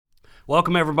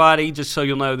Welcome, everybody. Just so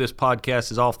you'll know, this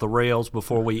podcast is off the rails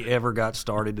before we ever got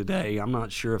started today. I'm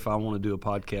not sure if I want to do a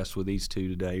podcast with these two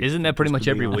today. Isn't that pretty much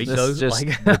every week, This though? is just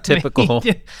the typical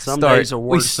Some start. days are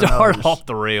We worse than start others. off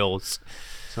the rails.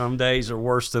 Some days are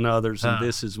worse than others, and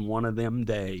this is one of them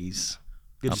days.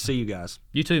 Good to see you guys.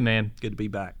 You too, man. Good to be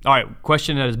back. All right,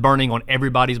 question that is burning on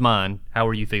everybody's mind. How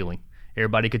are you feeling?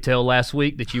 Everybody could tell last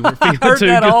week that you were feeling I heard too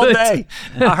that good. all day.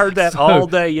 I heard that all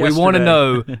day yesterday. We want to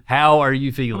know, how are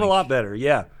you I'm feeling? a lot better,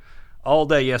 yeah. All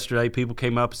day yesterday, people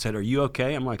came up and said, "Are you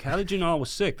okay?" I'm like, "How did you know I was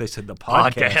sick?" They said, "The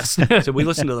podcast." So we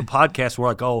listened to the podcast. We're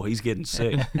like, "Oh, he's getting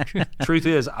sick." Truth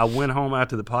is, I went home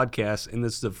after the podcast, and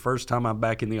this is the first time I'm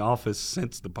back in the office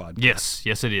since the podcast.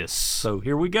 Yes, it is. So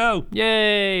here we go.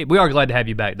 Yay! We are glad to have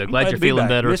you back, though. Glad Glad you're to be feeling back.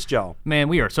 better. Missed y'all. Man,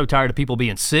 we are so tired of people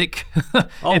being sick.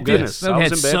 Oh At goodness, this. I We've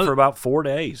was had in bed for about 4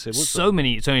 days. It was so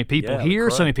many people Yeah,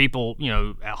 here, so crud. many people,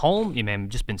 at home. You man,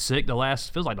 just been sick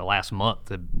feels like the last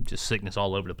month of just sickness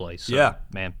all over the place. So, Yeah.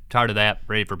 man, tired of that.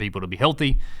 Ready for people to be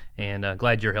healthy, and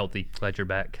glad you're healthy. Glad you're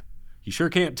back. You sure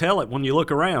can't tell it when you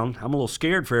look around. I'm a little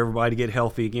scared for everybody to get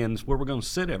healthy again. It's where we're going to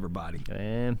sit everybody.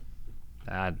 And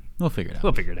We'll figure it out.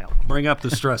 we'll figure it out. Bring up the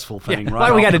stressful thing, right? why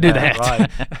do we off gotta the do bat,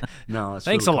 that? Right. No, it's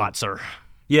Thanks really a cool. lot, sir.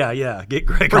 Yeah. Get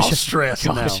Greg all stressed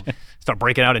now. Gosh, start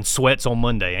breaking out in sweats on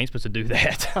Monday. I ain't supposed to do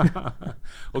that.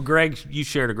 Well, Greg, you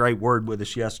shared a great word with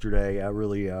us yesterday. I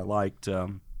really liked.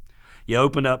 You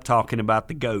opened up talking about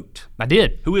the GOAT. I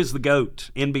did. Who is the GOAT?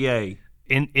 NBA.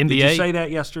 In NBA. Did you say that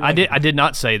yesterday? I did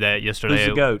not say that yesterday. Who's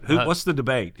the GOAT? What's the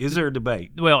debate? Is there a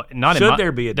debate? Well, not Should in my,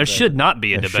 there be a There debate? should not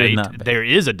be a There should debate. not be. There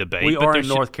is a debate. We but are there in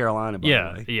should- North Carolina, by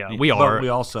Yeah, the way. yeah, we are. But we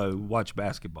also watch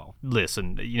basketball.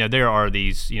 Listen, there are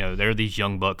these, there are these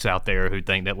young bucks out there who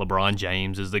think that LeBron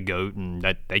James is the GOAT, and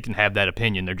that they can have that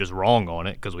opinion. They're just wrong on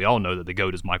it, because we all know that the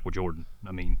GOAT is Michael Jordan.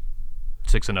 I mean,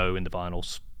 6-0 in the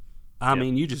finals. I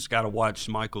mean, you just got to watch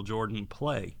Michael Jordan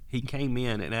play. He came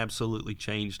in and absolutely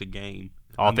changed the game.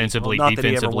 Offensively, not that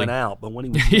he ever defensively. went out, but when he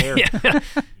was there, Yeah.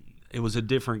 it was a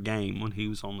different game when he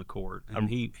was on the court, and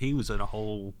he was at a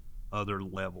whole other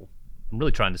level. I'm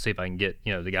really trying to see if I can get,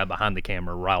 the guy behind the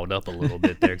camera riled up a little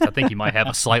bit there, because I think he might have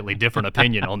a slightly different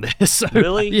opinion on this. So,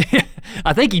 Really? Yeah,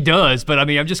 I think he does, but I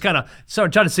mean, I'm just kind of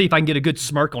trying to see if I can get a good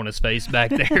smirk on his face back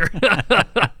there.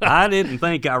 I didn't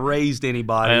think I raised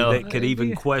anybody Well, that could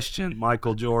even question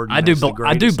Michael Jordan. I do as the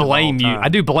greatest of all blame you. time. I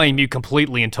do blame you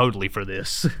completely and totally for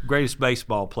this. Greatest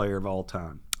baseball player of all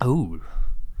time. Oh,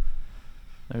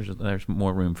 There's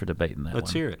more room for debate in that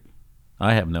Let's one. hear it.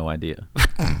 I have no idea.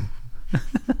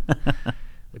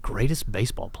 the greatest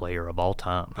baseball player of all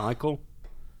time. Michael?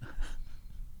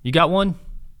 You got one?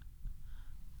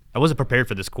 I wasn't prepared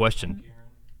for this question.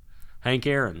 Hank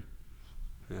Aaron.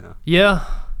 Yeah. Yeah,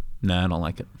 No, I don't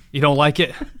like it. you don't like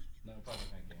it?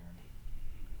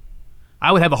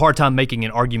 I would have a hard time making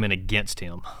an argument against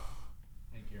him.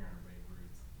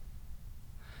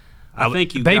 I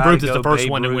think you Babe gotta Ruth is go the first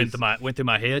Babe one that Ruth. went through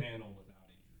my head.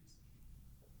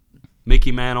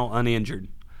 Mickey Mantle, uninjured.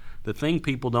 The thing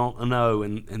people don't know,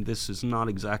 and this is not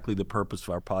exactly the purpose of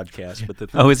our podcast, but the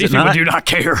thing Oh, is These it people not? do not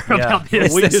care about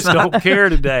this. we It's just not. don't care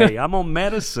today. I'm on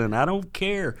medicine. I don't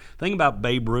care. Thing about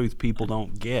Babe Ruth people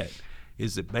don't get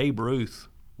is that Babe Ruth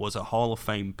was a Hall of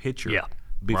Fame pitcher Yeah,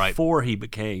 right. before he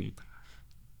became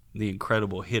the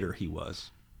incredible hitter he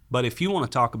was. But if you want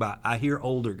to talk about, I hear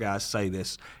older guys say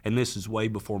this, and this is way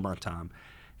before my time.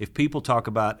 If people talk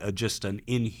about just an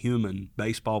inhuman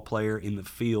baseball player in the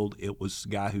field, it was the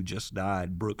guy who just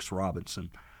died, Brooks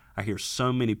Robinson. I hear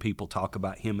so many people talk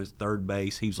about him as third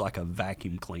base. He was like a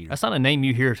vacuum cleaner. That's not a name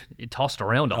you hear tossed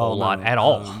around a whole no. lot at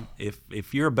all.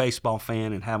 If you're a baseball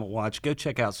fan and haven't watched, go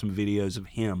check out some videos of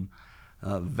him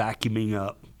vacuuming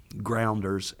up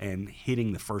grounders and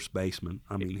hitting the first baseman.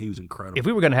 I mean, he was incredible. If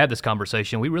we were going to have this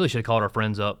conversation, we really should have called our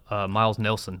friends up, Miles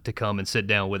Nelson, to come and sit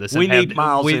down with us. We and have- need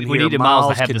Miles we, in we here. needed Miles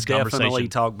to have could this definitely conversation.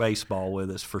 talk baseball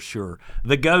with us for sure.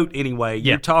 The GOAT, anyway. Yeah.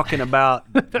 You're talking about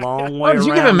long way did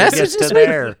you around give a to message get to this week?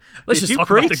 there. Let's Did just you talk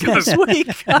about preach the GOAT. this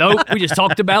week? Nope, we just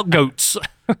talked about goats.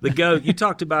 The GOAT. You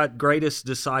talked about greatest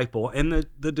disciple, and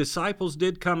the disciples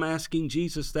did come asking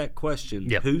Jesus that question.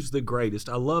 Yep. Who's the greatest?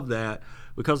 I love that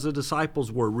because the disciples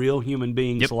were real human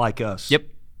beings like us. Yep,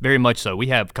 very much so. We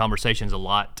have conversations a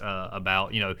lot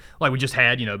about, like we just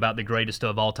had, about the greatest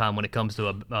of all time when it comes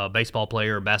to a baseball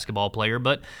player or basketball player.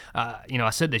 But, I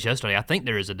said this yesterday. I think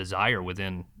there is a desire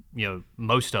within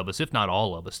most of us, if not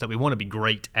all of us, that we want to be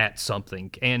great at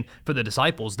something. And for the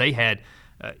disciples, they had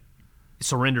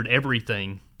surrendered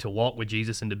everything to walk with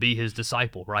Jesus and to be his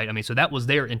disciple, right? I mean, so that was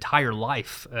their entire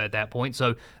life at that point.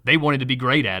 So they wanted to be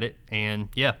great at it. And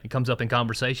yeah, it comes up in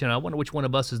conversation. I wonder which one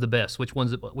of us is the best, which one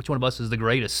of us is the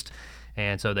greatest.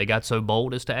 And so they got so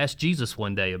bold as to ask Jesus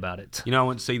one day about it. You know, I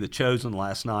went to see The Chosen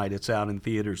last night. It's out in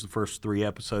theaters, the first 3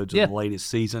 episodes of Yeah. the latest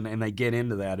season, and they get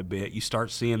into that a bit. You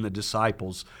start seeing the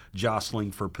disciples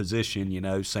jostling for position, you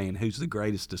know, saying who's the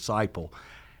greatest disciple.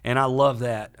 And I love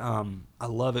that. I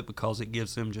love it because it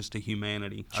gives them just a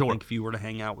humanity. Sure. I think if you were to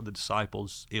hang out with the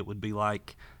disciples, it would be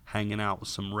like hanging out with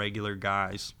some regular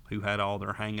guys who had all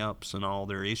their hang-ups and all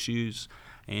their issues,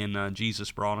 and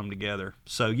Jesus brought them together.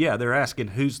 So, yeah, they're asking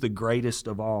who's the greatest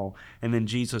of all, and then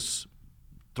Jesus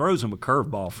throws them a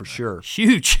curveball for sure.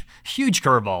 Huge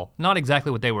curveball. Not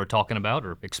exactly what they were talking about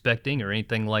or expecting or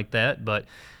anything like that, but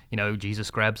you know, Jesus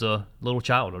grabs a little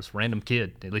child, this random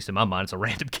kid. At least in my mind, it's a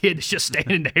random kid that's just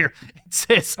standing there. It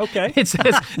says, Okay. It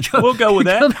says, We'll go with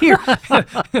that. Come here,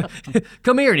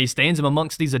 come here, and he stands him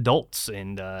amongst these adults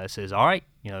and says, "All right,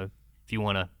 you know, if you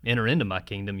want to enter into my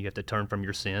kingdom, you have to turn from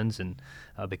your sins and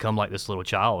become like this little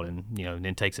child." And you know, and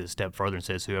then takes it a step further and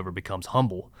says, "Whoever becomes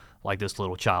humble like this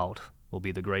little child will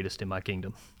be the greatest in my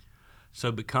kingdom."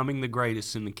 So becoming the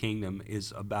greatest in the kingdom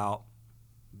is about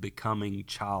becoming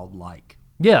childlike.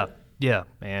 Yeah,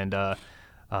 and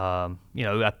you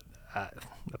know,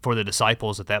 for the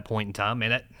disciples at that point in time,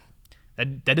 man,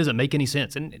 that doesn't make any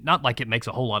sense, and not like it makes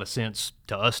a whole lot of sense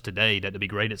to us today that to be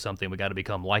great at something we got to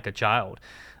become like a child,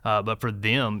 but for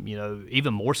them, you know,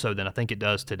 even more so than I think it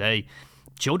does today.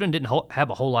 Children didn't have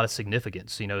a whole lot of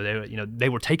significance. You know, they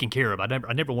were taken care of. I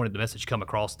never wanted the message to come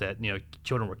across that, you know,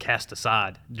 children were cast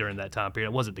aside during that time period.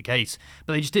 It wasn't the case,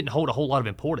 but they just didn't hold a whole lot of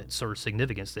importance or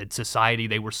significance. In society,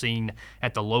 they were seen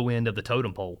at the low end of the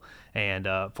totem pole. And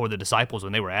for the disciples,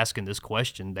 when they were asking this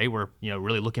question, they were, you know,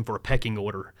 really looking for a pecking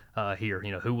order here.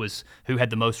 You know, who had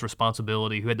the most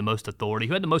responsibility, who had the most authority,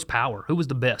 who had the most power, who was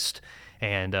the best.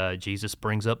 And Jesus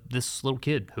brings up this little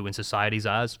kid who, in society's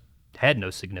eyes, had no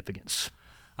significance.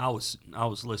 I was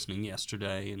listening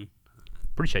yesterday, and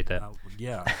Appreciate that.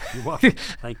 yeah, you're welcome.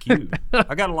 Thank you.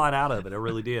 I got a lot out of it. I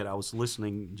really did. I was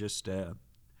listening just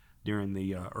during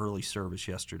the early service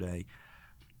yesterday,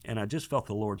 and I just felt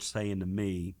the Lord saying to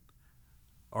me,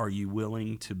 "Are you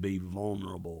willing to be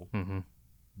vulnerable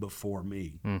before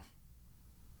me?"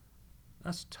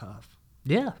 That's tough.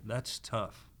 Yeah. That's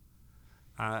tough.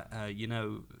 I you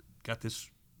know, got this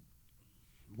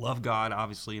love God,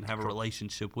 obviously, and have a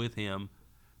relationship with Him,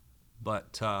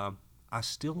 but I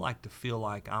still like to feel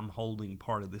like I'm holding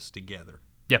part of this together.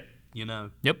 Yep. You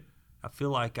know? Yep. I feel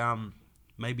like I'm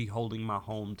maybe holding my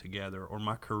home together or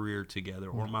my career together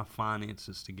or my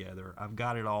finances together. I've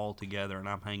got it all together, and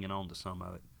I'm hanging on to some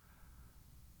of it.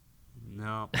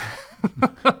 No.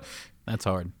 That's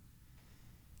hard.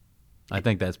 I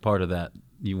think that's part of that.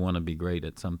 You want to be great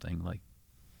at something. Like,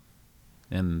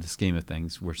 in the scheme of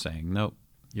things, we're saying, nope,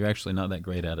 you're actually not that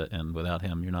great at it, and without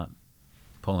Him, you're not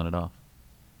pulling it off.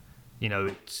 You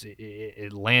know,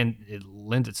 it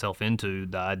lends itself into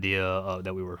the idea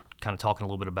that we were kind of talking a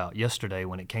little bit about yesterday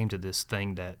when it came to this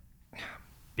thing that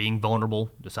being vulnerable,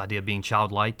 this idea of being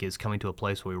childlike, is coming to a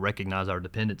place where we recognize our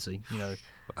dependency. You know,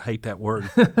 I hate that word.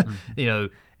 you know,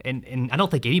 and I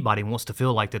don't think anybody wants to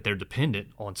feel like that they're dependent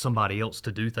on somebody else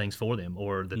to do things for them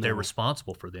or that they're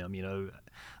responsible for them. You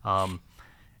know,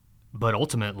 but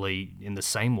ultimately, in the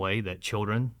same way that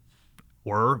children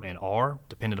were and are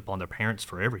dependent upon their parents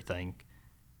for everything,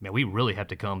 man, we really have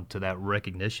to come to that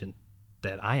recognition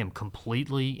that I am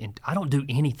completely, and I don't do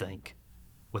anything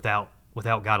without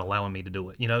God allowing me to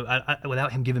do it. You know,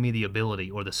 without Him giving me the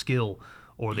ability or the skill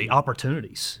or the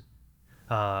opportunities,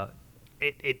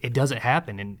 it doesn't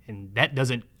happen, and that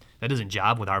doesn't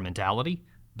jive with our mentality,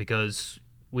 because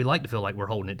we like to feel like we're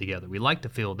holding it together. We like to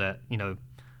feel that, you know,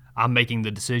 I'm making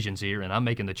the decisions here and I'm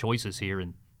making the choices here,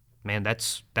 and man,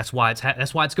 that's why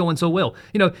it's going so well.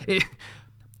 You know,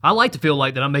 I like to feel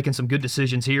like that I'm making some good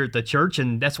decisions here at the church,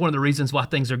 and that's one of the reasons why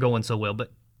things are going so well.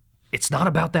 But it's not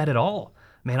about that at all.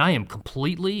 Man,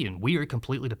 we are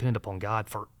completely dependent upon God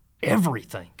for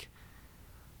everything,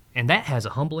 and that has a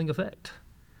humbling effect.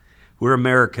 We're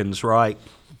Americans, right?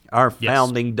 Our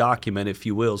founding document, if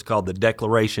you will, is called the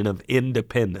Declaration of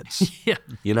Independence. Yeah,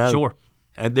 you know, sure.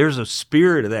 And there's a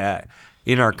spirit of that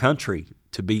in our country,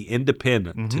 to be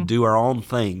independent, to do our own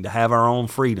thing, to have our own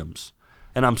freedoms.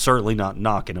 And I'm certainly not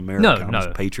knocking America. I'm as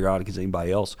patriotic as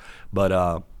anybody else.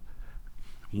 But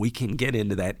we can get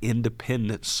into that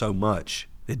independence so much.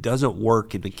 It doesn't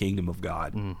work in the kingdom of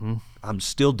God. I'm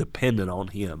still dependent on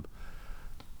Him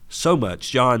so much.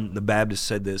 John the Baptist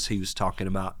said this. He was talking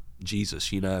about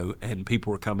Jesus, you know, and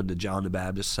people were coming to John the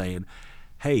Baptist saying,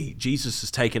 hey, Jesus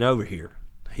is taking over here.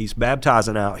 He's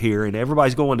baptizing out here, and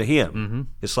everybody's going to him. Mm-hmm.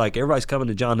 It's like everybody's coming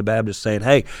to John the Baptist saying,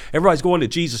 hey, everybody's going to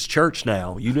Jesus Church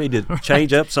now. You need to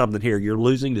change up something here. You're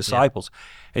losing disciples.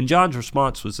 And John's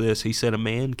response was this. He said, a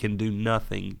man can do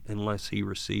nothing unless he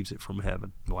receives it from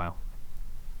heaven. Wow.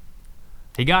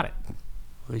 He got it.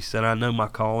 He said, I know my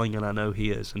calling, and I know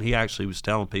his. And he actually was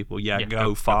telling people, Yeah,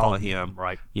 go follow him.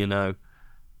 Right. You know,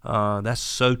 that's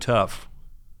so tough.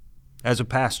 As a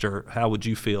pastor, how would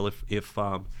you feel if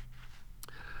let's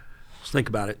think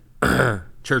about it.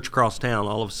 Church across town,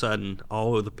 all of a sudden,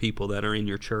 all of the people that are in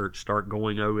your church start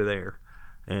going over there.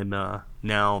 And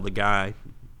now the guy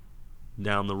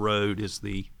down the road is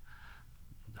the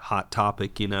hot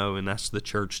topic, you know, and that's the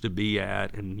church to be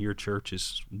at, and your church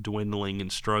is dwindling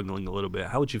and struggling a little bit.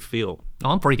 How would you feel?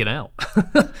 Oh, I'm freaking out.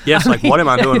 Yes, like, what am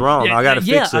I doing wrong? I got to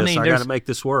fix this. I got there's- to make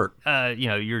this work. You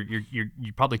know, you're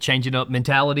probably changing up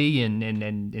mentality and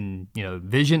you know,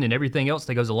 vision and everything else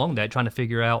that goes along with that, trying to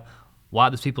figure out why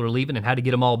those people are leaving and how to get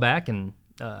them all back. And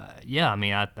I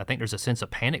mean, I think there's a sense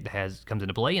of panic that comes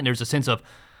into play, and there's a sense of,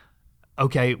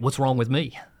 okay, what's wrong with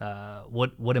me?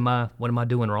 What am I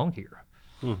doing wrong here?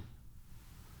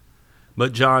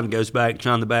 But John goes back.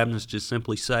 John the Baptist just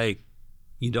simply say,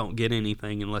 you don't get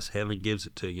anything unless heaven gives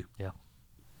it to you. Yeah.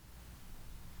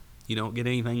 You don't get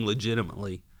anything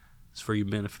legitimately. It's for your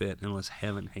benefit unless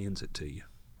heaven hands it to you.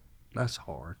 That's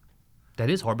hard. That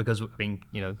is hard because, I mean,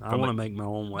 you know, I want to make my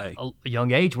own way. a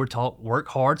young age, we're taught work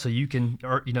hard so you can,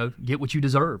 you know, get what you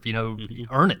deserve, you know,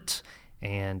 earn it.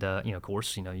 And, you know, of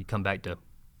course, you know, you come back to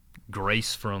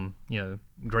grace from, you know,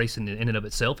 grace in and of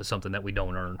itself is something that we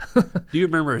don't earn. Do you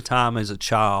remember a time as a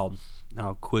child,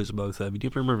 I'll quiz both of you, do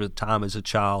you remember a time as a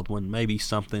child when maybe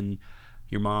something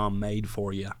your mom made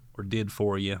for you or did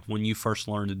for you when you first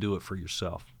learned to do it for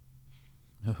yourself?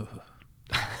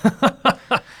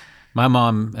 My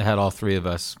mom had all three of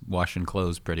us washing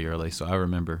clothes pretty early, so I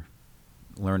remember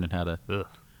learning how to Ugh.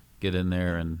 get in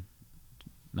there, and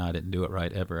no, I didn't do it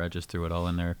right ever. I just threw it all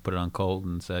in there, put it on cold,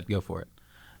 and said, go for it.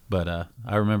 But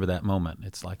I remember that moment.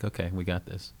 It's like, okay, we got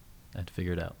this. I had to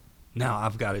figure it out. Now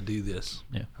I've got to do this.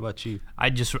 Yeah. How about you?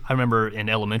 I remember in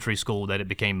elementary school that it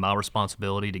became my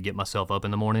responsibility to get myself up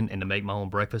in the morning and to make my own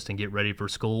breakfast and get ready for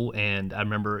school. And I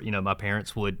remember, you know, my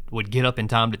parents would get up in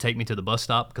time to take me to the bus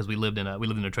stop because we lived in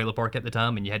a trailer park at the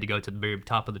time, and you had to go to the very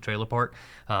top of the trailer park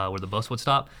where the bus would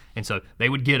stop. And so they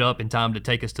would get up in time to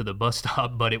take us to the bus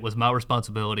stop, but it was my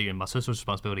responsibility and my sister's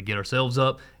responsibility to get ourselves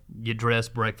up, get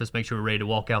dressed, breakfast, make sure we're ready to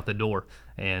walk out the door.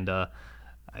 And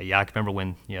yeah, I can remember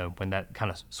when that kind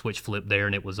of switch flipped there,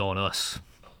 and it was on us.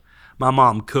 My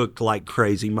mom cooked like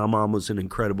crazy. My mom was an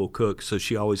incredible cook, so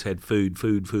she always had food.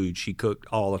 She cooked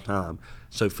all the time,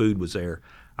 so food was there.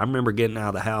 I remember getting out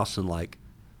of the house and like,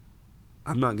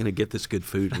 I'm not going to get this good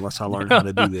food unless I learn how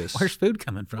to do this. Where's food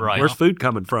coming from? Right. Where's food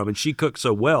coming from? And she cooked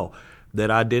so well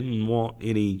that I didn't want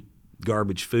any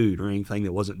garbage food or anything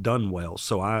that wasn't done well.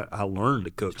 So I learned to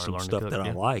cook some learning to stuff cook, that I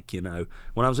yeah. like, you know.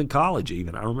 When I was in college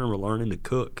even, I remember learning to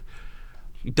cook.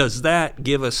 Does that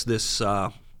give us this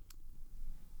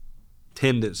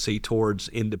tendency towards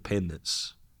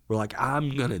independence? We're like,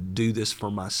 I'm going to do this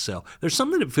for myself. There's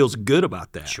something that feels good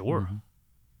about that. Sure.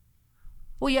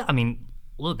 Well, yeah. I mean,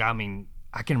 look. I mean,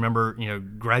 I can remember, you know,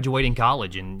 graduating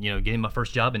college and, you know, getting my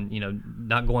first job and, you know,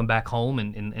 not going back home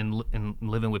and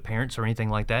living with parents or anything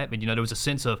like that. But, you know, there was a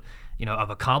sense of, you know, of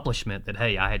accomplishment that,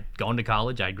 hey, I had gone to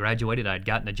college, I had graduated, I had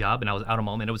gotten a job, and I was out of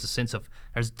my home. And there was a sense of,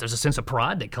 there's a sense of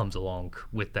pride that comes along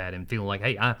with that and feeling like,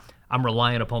 hey, I'm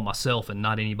relying upon myself and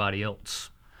not anybody else.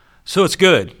 So it's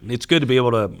good. It's good to be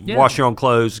able to Yeah. wash your own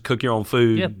clothes, cook your own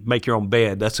food, Yeah. make your own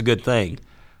bed. That's a good thing.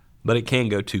 But it can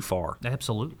go too far.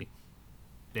 Absolutely.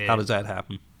 How does that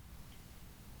happen?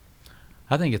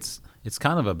 I think it's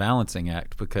kind of a balancing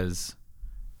act because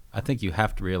I think you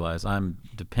have to realize I'm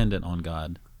dependent on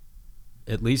God,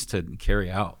 at least to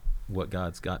carry out what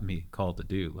God's got me called to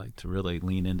do, like to really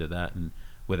lean into that. And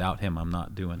without Him, I'm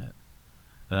not doing it.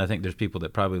 And I think there's people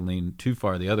that probably lean too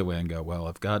far the other way and go, well,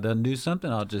 if God doesn't do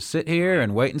something, I'll just sit here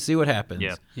and wait and see what happens.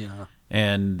 Yeah. Yeah.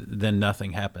 And then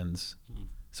nothing happens.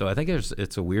 So I think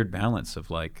it's a weird balance of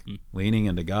like leaning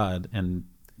into God and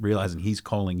realizing He's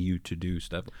calling you to do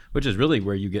stuff, which is really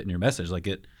where you get in your message. Like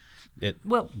it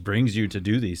brings you to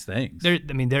do these things.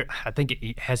 I think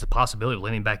it has the possibility of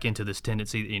leaning back into this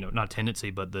tendency, you know, not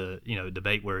tendency, but the, you know,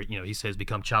 debate where, you know, he says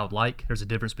become childlike. There's a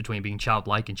difference between being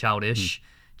childlike and childish.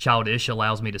 Childish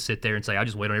allows me to sit there and say, I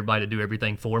just wait on everybody to do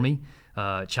everything for me.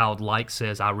 Childlike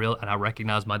says I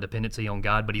recognize my dependency on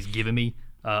God, but He's given me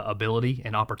ability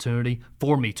and opportunity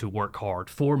for me to work hard,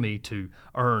 for me to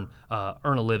earn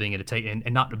a living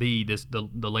and not to be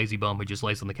the lazy bum who just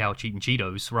lays on the couch eating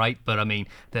Cheetos, right? But I mean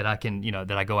that I can,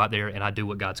 that I go out there and I do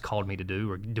what God's called me to do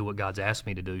or do what God's asked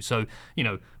me to do. So,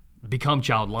 become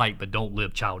childlike, but don't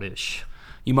live childish.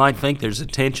 You might think there's a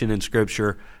tension in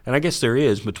Scripture, and I guess there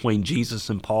is, between Jesus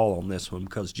and Paul on this one,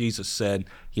 because Jesus said,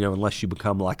 unless you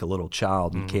become like a little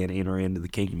child, you can't enter into the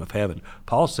kingdom of heaven.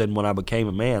 Paul said, when I became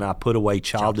a man, I put away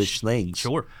childish things.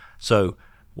 Sure. So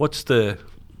what's the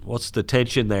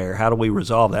tension there? How do we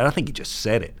resolve that? I think he just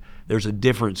said it. There's a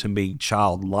difference in being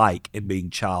childlike and being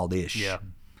childish. Yeah.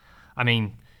 I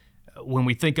mean, when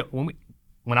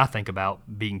I think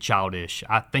about being childish,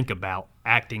 I think about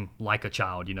acting like a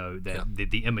child,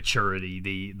 the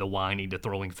immaturity, the whining, the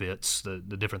throwing fits, the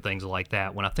different things like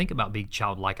that. When I think about being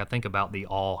childlike, I think about the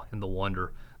awe and the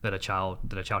wonder that a child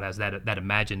has, that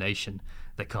imagination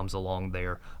that comes along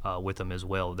there with them as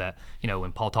well. That,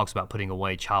 when Paul talks about putting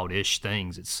away childish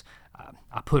things, it's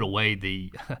I put away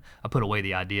the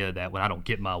idea that when I don't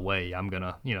get my way, I'm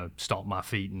gonna stomp my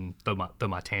feet and throw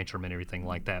my tantrum and everything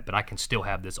like that. But I can still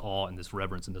have this awe and this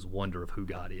reverence and this wonder of who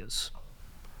God is.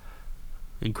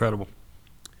 Incredible.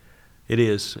 It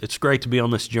is. It's great to be on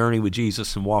this journey with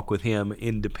Jesus and walk with Him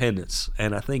in dependence.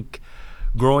 And I think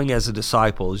growing as a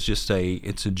disciple is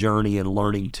it's a journey in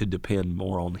learning to depend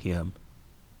more on Him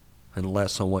and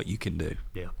less on what you can do.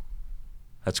 Yeah,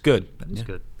 that's good. That's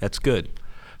good. That's good.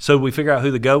 So did we figure out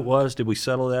who the GOAT was? Did we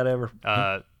settle that ever?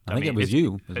 I think it was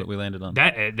you is what we landed on.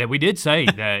 That we did say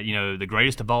that the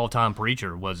greatest of all time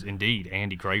preacher was indeed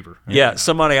Andy Craver. Yeah,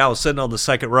 I was sitting on the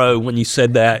second row when you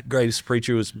said that greatest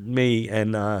preacher was me,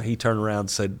 and he turned around and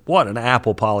said, "What an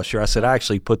apple polisher!" I said, "I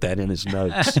actually put that in his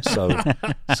notes."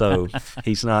 So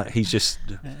he's not. He's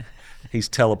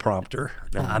teleprompter.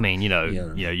 I mean, you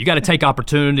got to take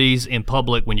opportunities in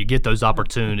public when you get those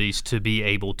opportunities to be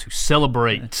able to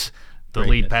celebrate the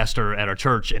lead pastor at our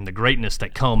church and the greatness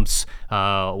that comes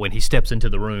when he steps into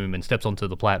the room and steps onto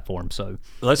the platform. So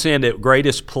let's end at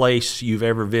greatest place you've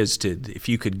ever visited. If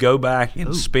you could go back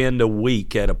and spend a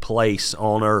week at a place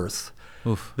on earth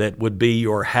that would be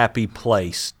your happy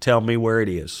place, tell me where it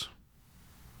is.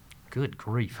 Good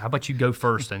grief. How about you go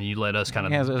first and you let us kind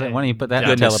of why don't you put that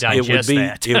in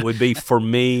that? It would be, for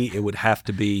me, it would have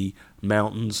to be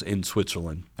mountains in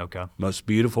Switzerland. Okay. Most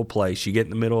beautiful place. You get in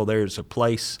the middle, there's a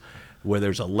place where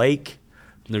there's a lake.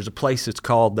 There's a place that's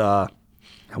called, I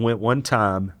went one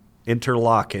time,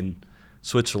 Interlaken,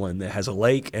 Switzerland, that has a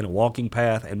lake and a walking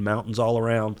path and mountains all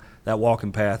around. That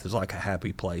walking path is like a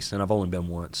happy place, and I've only been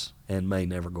once and may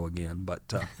never go again. But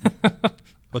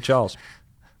what's y'all's?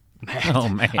 Man, oh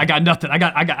man, I got nothing.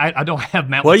 I don't have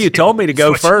mountains. Well, you told me to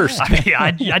go first. I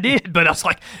did, but I was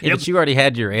like, yeah, but you already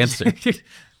had your answer.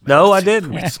 No, I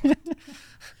didn't.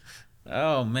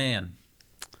 Oh man.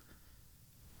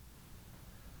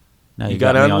 Now you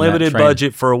got unlimited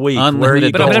budget for a week. Where are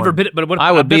you but going? I've never been. But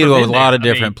I would be to a lot of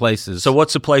there. different places. So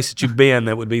what's the place that you've been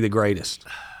that would be the greatest?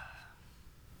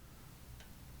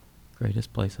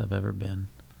 Greatest place I've ever been.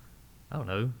 I don't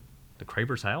know. The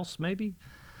Craver's house, maybe?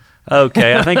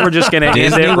 Okay, I think we're just going to end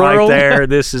Disney it right World? there.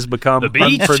 This has become The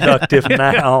beach? unproductive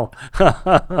now.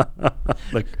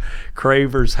 The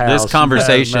Craver's house. This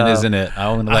conversation No. isn't it.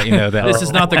 I want to let you know that. This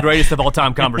is not the greatest of all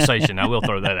time conversation. I will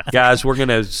throw that out. Guys, we're going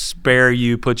to spare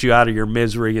you, put you out of your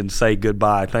misery, and say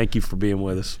goodbye. Thank you for being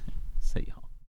with us.